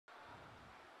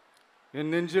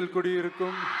என் நெஞ்சில்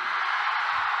குடியிருக்கும்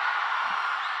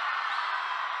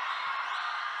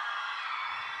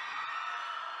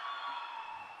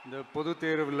இந்த பொது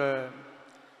தேர்வில்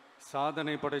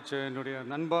சாதனை படைத்த என்னுடைய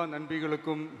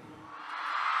நண்பிகளுக்கும்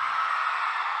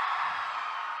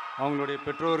அவங்களுடைய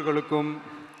பெற்றோர்களுக்கும்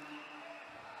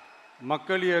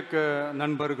மக்கள் இயக்க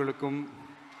நண்பர்களுக்கும்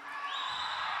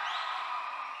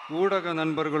ஊடக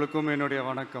நண்பர்களுக்கும் என்னுடைய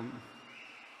வணக்கம்.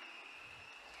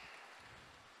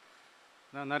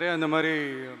 நான் நிறைய இந்த மாதிரி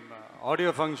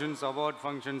ஆடியோ ஃபங்க்ஷன்ஸ், அவார்ட்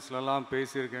ஃபங்க்ஷன்ஸ்லாம்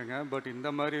பேசியிருக்கேங்க. பட் இந்த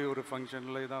மாதிரி ஒரு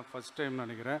ஃபங்க்ஷனில் தான் ஃபஸ்ட் டைம்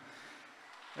நினைக்கிறேன்.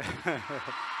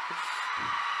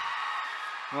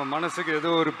 மனசுக்கு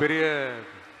ஏதோ ஒரு பெரிய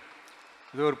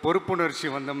ஒரு பொறுப்புணர்ச்சி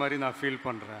வந்த மாதிரி நான் ஃபீல்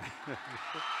பண்ணுறேன்.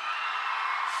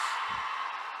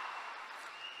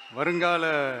 வருங்கால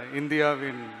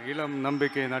இந்தியாவின் இளம்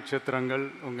நம்பிக்கை நட்சத்திரங்கள்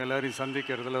உங்கள் எல்லாரையும்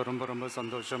சந்திக்கிறதுல ரொம்ப ரொம்ப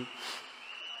சந்தோஷம்.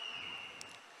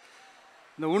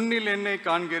 இந்த உன்னில் என்னை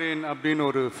காண்கிறேன் அப்படின்னு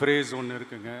ஒரு ஃப்ரேஸ் ஒன்று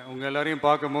இருக்குங்க. உங்கள் எல்லாரையும்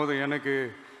பார்க்கும்போது எனக்கு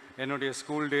என்னுடைய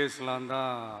ஸ்கூல் டேஸ்லாம்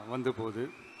தான் வந்து போகுது.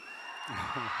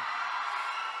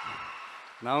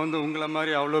 நான் உங்களை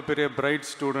மாதிரி அவ்வளோ பெரிய பிரைட்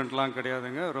ஸ்டூடெண்ட்லாம்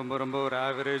கிடையாதுங்க. ரொம்ப ரொம்ப ஒரு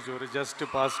ஆவரேஜ், ஒரு ஜஸ்ட்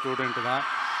பாஸ் ஸ்டூடெண்ட்டு தான்.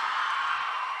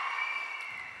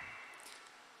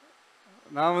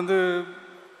 நான்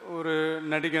ஒரு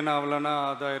நடிகன் ஆகலைன்னா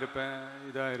அதாக இருப்பேன்,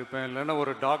 இதாக இருப்பேன், இல்லைன்னா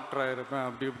ஒரு டாக்டராக இருப்பேன்,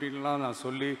 அப்படி இப்படின்லாம் நான்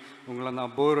சொல்லி உங்களை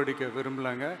நான் போர் அடிக்க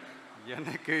விரும்பலைங்க.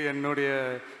 எனக்கு என்னுடைய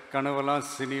கனவெல்லாம்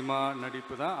சினிமா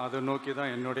நடிப்பு தான். அதை நோக்கி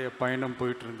தான் என்னுடைய பயணம்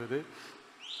போயிட்டு இருந்தது.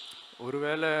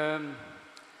 ஒருவேளை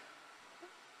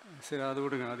சரி அது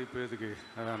விடுங்க, அது இப்போ எதுக்கு,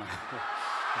 அதானா.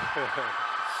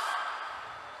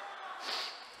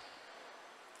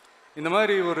 இந்த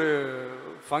மாதிரி ஒரு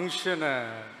ஃபங்க்ஷனை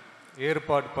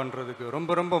ஏற்பாடு பண்ணுறதுக்கு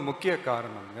ரொம்ப ரொம்ப முக்கிய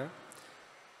காரணங்க.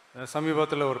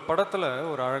 சமீபத்தில் ஒரு படத்தில்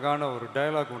ஒரு அழகான ஒரு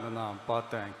டயலாக் ஒன்று நான்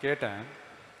பார்த்தேன், கேட்டேன்.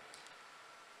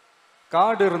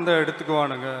 காடு இருந்தால்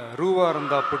எடுத்துக்குவானுங்க, ரூபா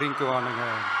இருந்தால் பிடிக்குவானுங்க,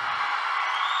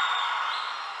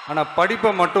 ஆனால்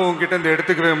படிப்பை மட்டும் உங்ககிட்ட இருந்து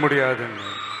எடுத்துக்கவே முடியாதுங்க.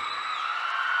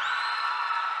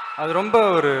 அது ரொம்ப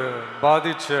ஒரு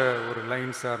பாதித்த ஒரு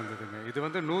லைன்ஸாக இருந்ததுங்க. இது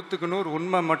 100க்கு 100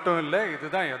 உண்மை மட்டும் இல்லை,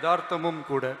 இதுதான் யதார்த்தமும்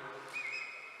கூட.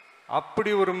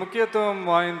 அப்படி ஒரு முக்கியத்துவம்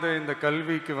வாய்ந்த இந்த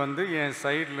கல்விக்கு என்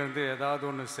சைட்லேருந்து ஏதாவது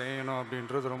ஒன்று செய்யணும்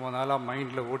அப்படின்றது ரொம்ப நாளாக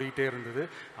மைண்டில் ஓடிக்கிட்டே இருந்தது.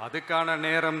 அதுக்கான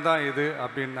நேரம் தான் இது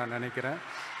அப்படின்னு நான் நினைக்கிறேன்.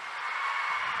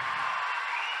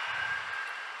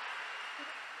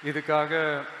 இதுக்காக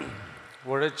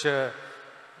உழைச்ச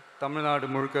தமிழ்நாடு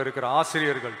முழுக்க இருக்கிற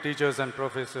ஆசிரியர்கள், டீச்சர்ஸ் அண்ட்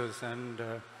ப்ரொஃபஸர்ஸ் அண்ட்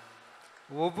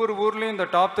ஒவ்வொரு ஊர்லேயும் இந்த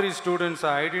டாப் 3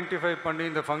 ஸ்டூடெண்ட்ஸை ஐடென்டிஃபை பண்ணி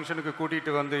இந்த ஃபங்க்ஷனுக்கு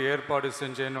கூட்டிகிட்டு ஏற்பாடு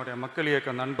செஞ்ச என்னுடைய மக்கள்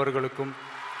இயக்க நண்பர்களுக்கும்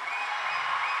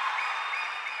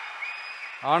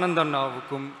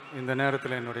ஆனந்தண்ணாவுக்கும் இந்த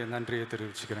நேரத்தில் என்னுடைய நன்றியை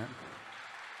தெரிவிச்சுக்கிறேன்.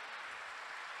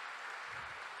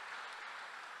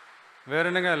 வேற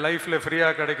என்னங்க, லைஃப்பில்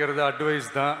ஃப்ரீயாக கிடைக்கிறது அட்வைஸ்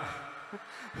தான்.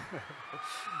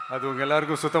 அது உங்கள்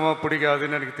எல்லாருக்கும் சுத்தமாக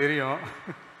பிடிக்காதுன்னு எனக்கு தெரியும்.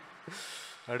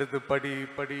 அடுத்து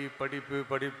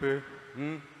படிப்பு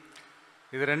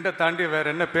இது ரெண்டை தாண்டி வேற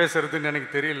என்ன பேசுறதுன்னு எனக்கு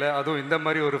தெரியல. அதுவும் இந்த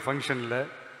மாதிரி ஒரு ஃபங்க்ஷனில்.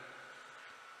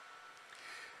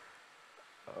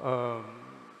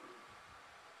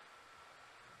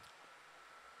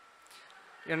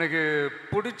 எனக்கு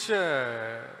பிடிச்ச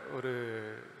ஒரு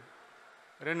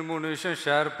 2-3 விஷயம்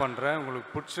ஷேர் பண்ணுறேன். உங்களுக்கு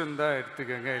பிடிச்சிருந்தா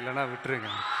எடுத்துக்கோங்க, இல்லைன்னா விட்டுருங்க.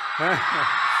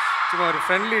 சும்மா ஒரு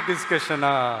ஃப்ரெண்ட்லி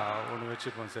டிஸ்கஷனாக ஒன்று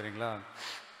வச்சுப்போம், சரிங்களா?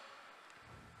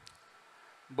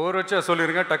 போர் வச்சா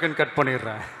சொல்லிடுங்க, டக்குன்னு கட்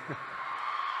பண்ணிடுறேன்.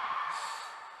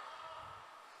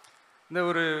 இந்த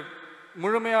ஒரு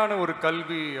முழுமையான ஒரு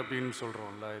கல்வி அப்படின்னு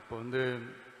சொல்கிறோம்ல, இப்போ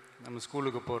நம்ம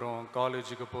ஸ்கூலுக்கு போகிறோம்,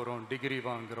 காலேஜுக்கு போகிறோம், டிகிரி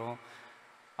வாங்குகிறோம்.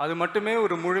 அது மட்டுமே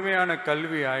ஒரு முழுமையான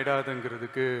கல்வி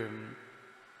ஆயிடாதுங்கிறதுக்கு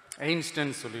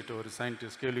ஐன்ஸ்டைன் சொல்லிட்டு ஒரு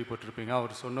சயின்டிஸ்ட், கேள்விப்பட்டிருப்பீங்க.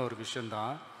 அவர் சொன்ன ஒரு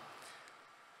விஷயந்தான்,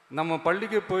 நம்ம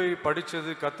பள்ளிக்கு போய்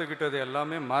படித்தது கற்றுக்கிட்டது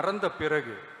எல்லாமே மறந்த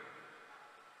பிறகு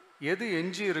எது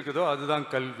எஞ்சி இருக்குதோ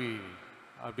அதுதான் கல்வி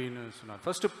அப்படின்னு சொன்னார்.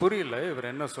 ஃபஸ்ட்டு புரியல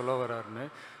இவர் என்ன சொல்ல வர்றாருன்னு.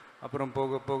 அப்புறம்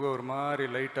போக போக ஒரு மாதிரி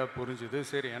லைட்டாக புரிஞ்சுது.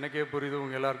 சரி, எனக்கே புரியுது,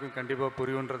 உங்கள் எல்லாருக்கும் கண்டிப்பாக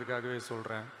புரியுன்றதுக்காகவே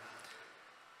சொல்கிறேன்.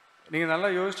 நீங்கள் நல்லா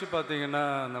யோசித்து பார்த்தீங்கன்னா,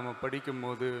 நம்ம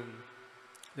படிக்கும்போது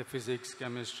இந்த physics,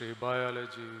 chemistry,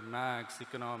 biology, maths,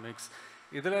 economics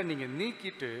இதெல்லாம் நீங்கள்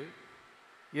நீக்கிட்டு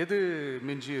எது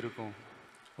மிஞ்சி இருக்கும்?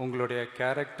 உங்களுடைய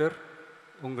கேரக்டர்,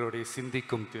 உங்களுடைய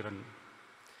சிந்திக்கும் திறன்.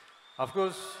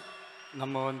 அஃப்கோர்ஸ்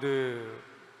நம்ம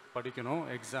படிக்கணும்,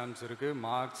 எக்ஸாம்ஸ் இருக்குது,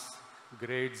 மார்க்ஸ்,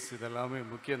 கிரேட்ஸ் இதெல்லாமே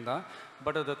முக்கியம்தான்.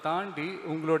 பட் அதை தாண்டி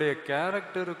உங்களுடைய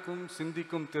கேரக்டருக்கும்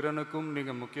சிந்திக்கும் திறனுக்கும்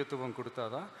நீங்கள் முக்கியத்துவம்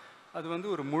கொடுத்தாதான் அது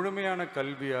ஒரு முழுமையான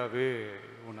கல்வியாகவே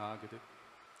ஒன்று ஆகுது.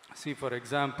 ஃபார்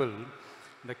எக்ஸாம்பிள்,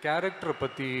 இந்த கேரக்டரை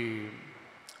பற்றி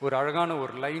ஒரு அழகான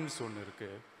ஒரு லைன்ஸ் ஒன்று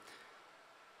இருக்குது.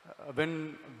 When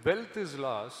wealth is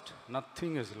lost,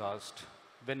 nothing is lost.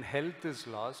 When health is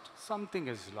lost, something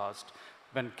is lost.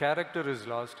 When character is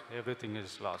lost, everything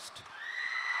is lost.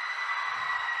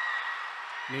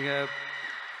 நீங்கள்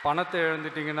பணத்தை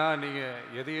இழந்துட்டீங்கன்னா நீங்கள்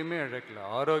எதையுமே இழக்கல.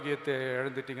 ஆரோக்கியத்தை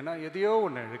இழந்துட்டீங்கன்னா எதையோ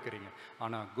ஒன்று இழக்கிறீங்க.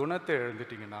 ஆனால் குணத்தை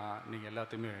இழந்துட்டீங்கன்னா நீங்கள்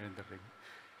எல்லாத்தையுமே இழந்துடுறீங்க.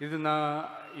 இது நான்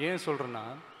ஏன் சொல்கிறேன்னா,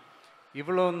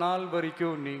 இவ்வளோ நாள்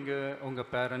வரைக்கும் நீங்கள் உங்கள்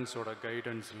பேரண்ட்ஸோட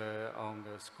கைடன்ஸில், அவங்க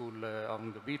ஸ்கூலில்,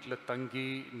 அவங்க வீட்டில் தங்கி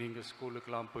நீங்கள்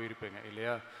ஸ்கூலுக்கெலாம் போயிருப்பீங்க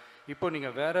இல்லையா? இப்போ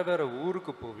நீங்கள் வேறு வேறு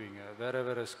ஊருக்கு போவீங்க, வேறு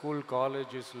வேறு ஸ்கூல்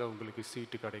காலேஜஸில் உங்களுக்கு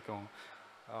சீட்டு கிடைக்கும்,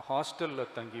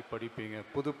 ஹாஸ்டலில் தங்கி படிப்பீங்க,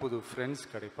 புது புது ஃப்ரெண்ட்ஸ்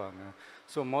கிடைப்பாங்க.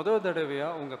 ஸோ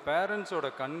தடவையாக உங்கள் பேரண்ட்ஸோட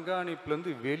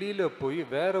கண்காணிப்புலேருந்து வெளியில் போய்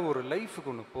வேறு ஒரு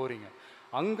லைஃபுக்கு ஒன்று போகிறீங்க.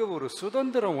 அங்கே ஒரு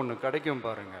சுதந்திரம் ஒன்று கிடைக்கும்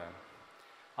பாருங்கள்.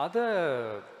 அதை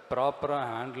ப்ராப்பராக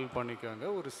ஹேண்டில் பண்ணிக்கோங்க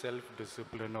ஒரு செல்ஃப்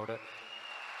டிசிப்ளினோட.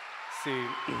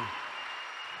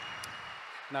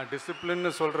 நான் டிசிப்ளின்னு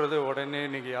சொல்கிறது உடனே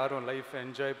நீங்கள் யாரும் லைஃப்பை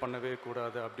என்ஜாய் பண்ணவே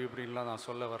கூடாது அப்படி இப்படின்லாம் நான்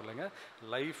சொல்ல வரலைங்க.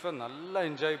 லைஃப்பை நல்லா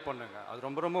என்ஜாய் பண்ணுங்க, அது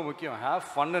ரொம்ப ரொம்ப முக்கியம். Have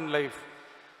fun in life.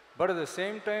 But at the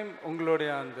same time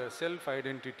உங்களுடைய அந்த செல்ஃப்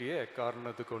ஐடென்டிட்டியை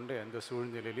காரணத்து கொண்டு எந்த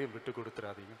சூழ்நிலையிலையும் விட்டு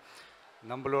கொடுத்துடாதீங்க.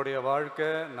 நம்மளுடைய வாழ்க்கை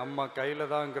நம்ம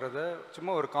கையில் தாங்கிறத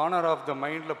சும்மா ஒரு கார்னர் ஆஃப் த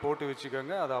மைண்டில் போட்டு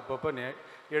வச்சுக்கோங்க. அதை அப்பப்போ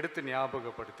எடுத்து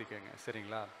ஞாபகப்படுத்திக்கோங்க,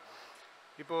 சரிங்களா?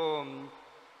 இப்போது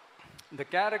இந்த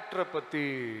கேரக்டரை பற்றி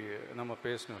நம்ம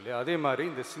பேசணும் இல்லையா? அதே மாதிரி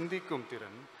இந்த சிந்திக்கும்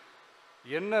திறன்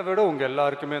என்னை விட உங்கள்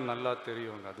எல்லாருக்குமே நல்லா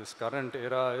தெரியுங்க. This current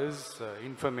எரா is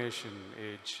information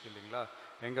age இல்லைங்களா?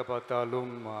 எங்கே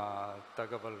பார்த்தாலும்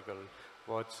தகவல்கள்,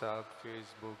 வாட்ஸ்அப்,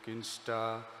 ஃபேஸ்புக், இன்ஸ்டா,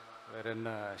 வேறு என்ன,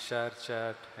 ஷேர்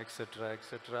சேட், எக்ஸட்ரா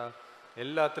எக்ஸட்ரா,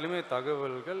 எல்லாத்துலேயுமே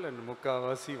தகவல்கள் அண்ட்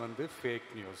முக்கால்வாசி வந்து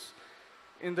ஃபேக் நியூஸ்.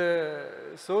 இந்த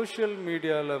சோஷியல்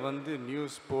மீடியாவில்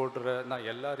நியூஸ் போடுற, நான்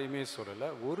எல்லாரையுமே சொல்லலை,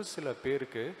 ஒரு சில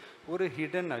பேருக்கு ஒரு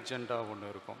ஹிடன் அஜெண்டா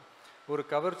ஒன்று இருக்கும். ஒரு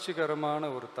கவர்ச்சிகரமான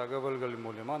ஒரு தகவல்கள்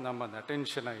மூலமா நம்ம அந்த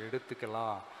அட்டென்ஷனை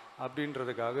எடுத்துக்கலாம்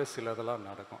அப்படின்றதுக்காக சிலதெல்லாம்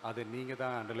நடக்கும். அதை நீங்கள்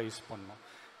தான் அனலைஸ் பண்ணணும்.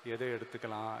 எதை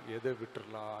எடுத்துக்கலாம், எதை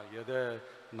விட்டுடலாம், எதை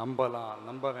நம்பலாம்,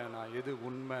 நம்ப வேணாம், எது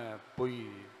உண்மை பொய்,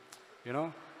 யூனோ.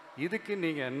 இதுக்கு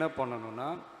நீங்கள் என்ன பண்ணணும்னா,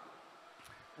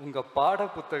 உங்கள் பாட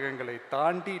புத்தகங்களை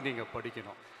தாண்டி நீங்கள்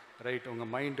படிக்கணும். ரைட்? உங்கள்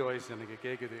மைண்ட் வாய்ஸ் எனக்கு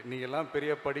கேட்குது, நீங்கள்லாம்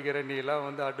பெரிய படிக்கிற,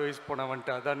 நீலாம் அட்வைஸ் பண்ண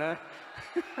வந்துட்டு அதானே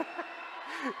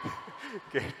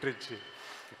கேட்டுருச்சு.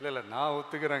 இல்லை நான்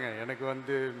ஒத்துக்கிறேங்க. எனக்கு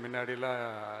முன்னாடிலாம்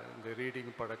இந்த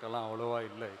ரீடிங் பழக்கெல்லாம் அவ்வளோவா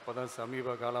இல்லை. இப்போ தான்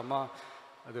சமீப காலமாக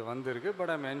அது வந்திருக்கு.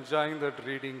 But I'm enjoying that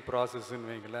reading ப்ராசஸ்ன்னு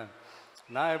வைங்களேன்.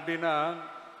 நான் எப்படின்னா,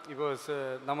 இப்போ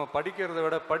நம்ம படிக்கிறத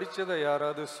விட படித்ததை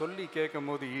யாராவது சொல்லி கேட்கும்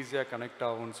போது ஈஸியாக கனெக்ட்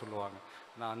ஆகும்னு சொல்லுவாங்க.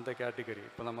 நான் அந்த கேட்டகரி.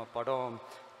 இப்போ நம்ம படம்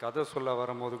கதை சொல்ல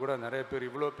வரும்போது கூட நிறைய பேர்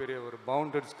இவ்வளோ பெரிய ஒரு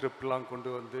பவுண்டட் ஸ்கிரிப்ட்லாம்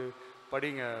கொண்டு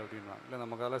படிங்க அப்படின்வாங்க. இல்லை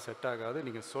நமக்கால செட் ஆகாது,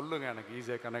 நீங்கள் சொல்லுங்கள், எனக்கு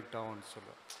ஈஸியாக கனெக்ட் ஆகும்னு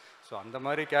சொல்லுவேன். ஸோ அந்த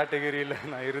மாதிரி கேட்டகரியில்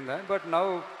நான் இருந்தேன். But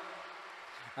now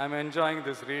I am enjoying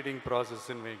this reading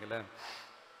ப்ராசஸ்ன்னு வைங்களேன்.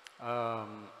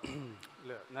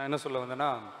 இல்லை, நான் என்ன சொல்ல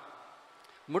வந்தேன்னா,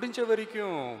 முடிஞ்ச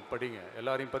வரைக்கும் படிங்க,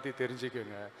 எல்லாரையும் பற்றி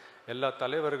தெரிஞ்சுக்கோங்க, எல்லா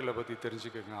தலைவர்களை பற்றி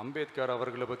தெரிஞ்சுக்கோங்க, அம்பேத்கர்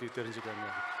அவர்களை பற்றி தெரிஞ்சுக்கோங்க,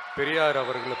 பெரியார்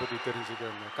அவர்களை பற்றி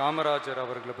தெரிஞ்சுக்கோங்க, காமராஜர்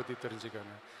அவர்களை பற்றி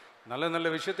தெரிஞ்சுக்கோங்க. நல்ல நல்ல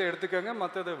விஷயத்தை எடுத்துக்கோங்க,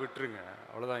 மற்றதை விட்டுருங்க.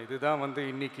 அவ்வளோதான். இதுதான்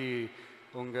இன்னைக்கு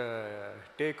உங்கள்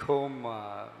டேக் ஹோம்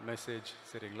மெசேஜ்,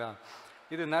 சரிங்களா?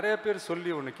 இது நிறைய பேர்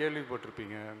சொல்லி ஒன்று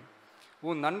கேள்விப்பட்டிருப்பீங்க,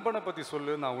 உன் நண்பனை பற்றி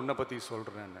சொல்லு, நான் உன்னை பற்றி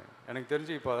சொல்கிறேன்னு. எனக்கு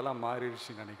தெரிஞ்சு இப்போ அதெல்லாம்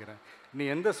மாறிடுச்சுன்னு நினைக்கிறேன். நீ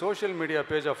எந்த சோஷியல் மீடியா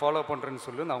பேஜை ஃபாலோ பண்ணுறேன்னு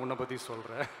சொல்லு, நான் உன்னை பற்றி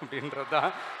சொல்கிறேன் அப்படின்றது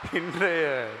தான் இன்றைய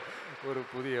ஒரு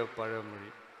புதிய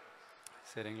பழமொழி,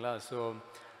 சரிங்களா? ஸோ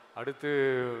அடுத்து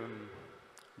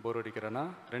போர் அடிக்கிறேன்னா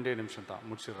 2 நிமிஷம் தான்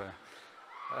முடிச்சிடுறேன்.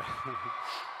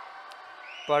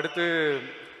 இப்போ அடுத்து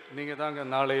நீங்கள் தாங்க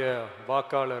நாளைய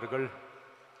வாக்காளர்கள்.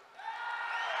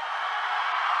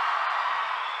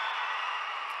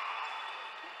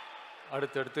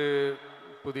 அடுத்தடுத்து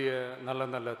புதிய நல்ல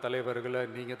நல்ல தலைவர்களை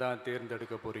நீங்கள் தான்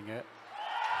தேர்ந்தெடுக்க போகிறீங்க.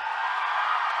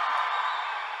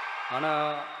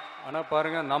 ஆனால்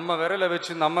பாருங்கள், நம்ம விரலை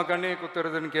வச்சு நம்ம கண்ணையை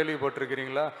குத்துறதுன்னு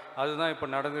கேள்விப்பட்டிருக்கிறீங்களா? அதுதான் இப்போ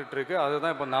நடந்துகிட்ருக்கு.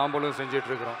 அதுதான் இப்போ நாமளும்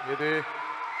செஞ்சிட்ருக்குறோம். இது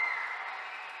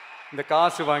இந்த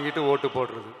காசு வாங்கிட்டு ஓட்டு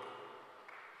போடுறது.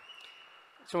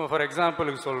 சும்மா ஃபார்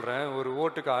எக்ஸாம்பிளுக்கு சொல்கிறேன், ஒரு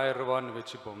ஓட்டுக்கு 1000 ரூபான்னு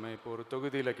வச்சுப்போமே. இப்போ ஒரு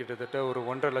தொகுதியில் கிட்டத்தட்ட ஒரு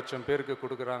 1.5 லட்சம் பேருக்கு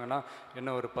கொடுக்குறாங்கன்னா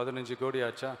என்ன, ஒரு 15 கோடி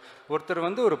ஆச்சா? ஒருத்தர்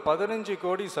ஒரு 15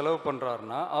 கோடி செலவு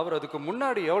பண்ணுறாருன்னா அவர் அதுக்கு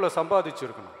முன்னாடி எவ்வளோ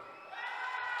சம்பாதிச்சிருக்கணும்?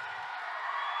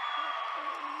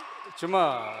 சும்மா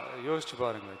யோசிச்சு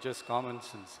பாருங்கள், ஜஸ்ட் காமன்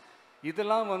சென்ஸ்.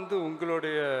 இதெல்லாம்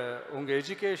உங்கள்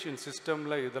எஜுகேஷன்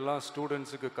சிஸ்டமில் இதெல்லாம்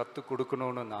ஸ்டூடெண்ட்ஸுக்கு கற்றுக்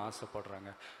கொடுக்கணுன்னு நான்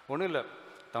ஆசைப்பட்றேங்க. ஒன்றும் இல்லை,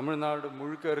 தமிழ்நாடு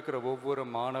முழுக்க இருக்கிற ஒவ்வொரு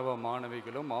மாணவ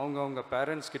மாணவிகளும் அவங்கவுங்க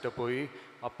பேரண்ட்ஸ் கிட்ட போய்,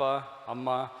 அப்பா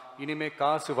அம்மா இனிமேல்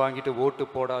காசு வாங்கிட்டு ஓட்டு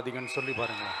போடாதீங்கன்னு சொல்லி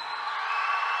பாருங்களேன்.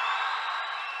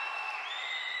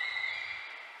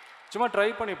 சும்மா ட்ரை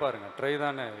பண்ணி பாருங்கள். ட்ரை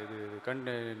தானே இது.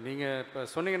 நீங்கள் இப்போ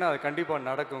சொன்னீங்கன்னா அது கண்டிப்பாக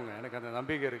நடக்குங்க. எனக்கு அந்த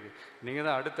நம்பிக்கை இருக்குது. நீங்கள்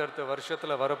தான் அடுத்தடுத்த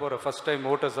வருஷத்தில் வரப்போகிற ஃபஸ்ட் டைம்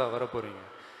ஓட்டர்ஸாக வரப்போகிறீங்க.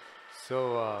 ஸோ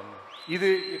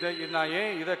இதை நான்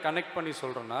ஏன் இதை கனெக்ட் பண்ணி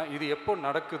சொல்கிறேன்னா, இது எப்போ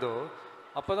நடக்குதோ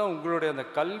அப்போ தான் உங்களுடைய அந்த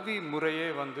கல்வி முறையே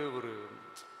வந்து ஒரு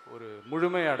ஒரு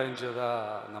முழுமை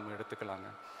அடைஞ்சதாக நம்ம எடுத்துக்கலாங்க.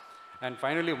 And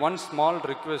finally one small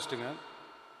ரிக்வெஸ்ட்டுங்க.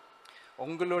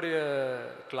 உங்களுடைய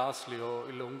கிளாஸ்லேயோ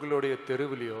இல்லை உங்களுடைய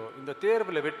தெருவிலையோ இந்த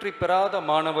தேர்வில் வெற்றி பெறாத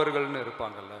மாணவர்கள்னு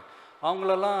இருப்பாங்கள்ல,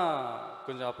 அவங்களெல்லாம்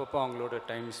கொஞ்சம் அப்பப்போ அவங்களோட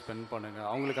டைம் ஸ்பெண்ட் பண்ணுங்கள்.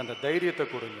 அவங்களுக்கு அந்த தைரியத்தை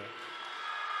கொடுங்க.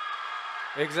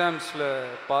 எக்ஸாம்ஸில்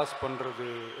பாஸ் பண்ணுறது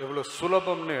எவ்வளோ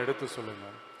சுலபம்னு எடுத்து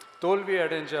சொல்லுங்கள். தோல்வி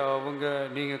அடைஞ்ச அவங்க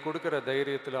நீங்கள் கொடுக்குற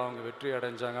தைரியத்தில் அவங்க வெற்றி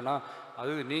அடைஞ்சாங்கன்னா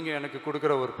அது நீங்கள் எனக்கு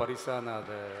கொடுக்குற ஒரு பரிசாக நான்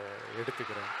அதை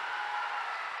எடுத்துக்கிறேன்.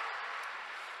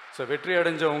 ஸோ வெற்றி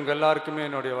அடைஞ்சவங்க எல்லாருக்குமே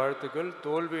என்னுடைய வாழ்த்துக்கள்.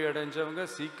 தோல்வி அடைஞ்சவங்க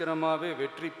சீக்கிரமாகவே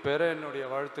வெற்றி பெற என்னுடைய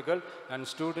வாழ்த்துக்கள். அண்ட்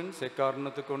ஸ்டூடெண்ட்ஸ்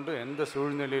எக்காரணத்து கொண்டு எந்த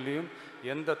சூழ்நிலையிலையும்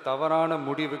எந்த தவறான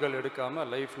முடிவுகள் எடுக்காமல்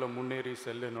லைஃப்பில் முன்னேறி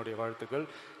செல்ல என்னுடைய வாழ்த்துக்கள்.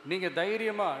 நீங்கள்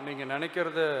தைரியமாக நீங்கள்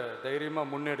நினைக்கிறத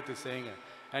தைரியமாக முன்னெடுத்து செய்யுங்க.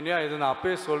 அண்ட் இது நான்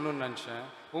அப்பயே சொல்லணும்னு நினச்சேன்.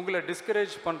 உங்களை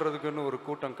டிஸ்கரேஜ் பண்ணுறதுக்குன்னு ஒரு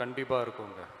கூட்டம் கண்டிப்பாக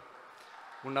இருக்குங்க.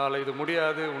 உன்னால் இது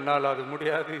முடியாது, உன்னால் அது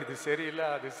முடியாது, இது சரியில்லை,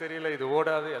 அது சரியில்லை, இது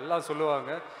ஓடாது எல்லாம்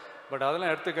சொல்லுவாங்க. பட்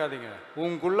அதெல்லாம் எடுத்துக்காதீங்க.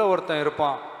 உங்களுக்குள்ள ஒருத்தன்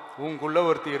இருப்பான், உங்களுக்குள்ள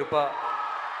ஒருத்தி இருப்பா.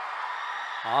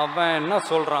 அவன் என்ன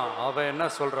சொல்கிறான், அவன் என்ன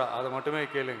சொல்கிறா, அதை மட்டுமே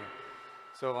கேளுங்க.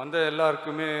 ஸோ வந்த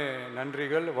எல்லாருக்குமே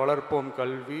நன்றிகள். வளர்ப்போம்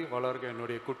கல்வி, வளர்க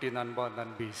என்னுடைய குட்டி நண்பா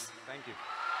நண்பீஸ். தேங்க்யூ.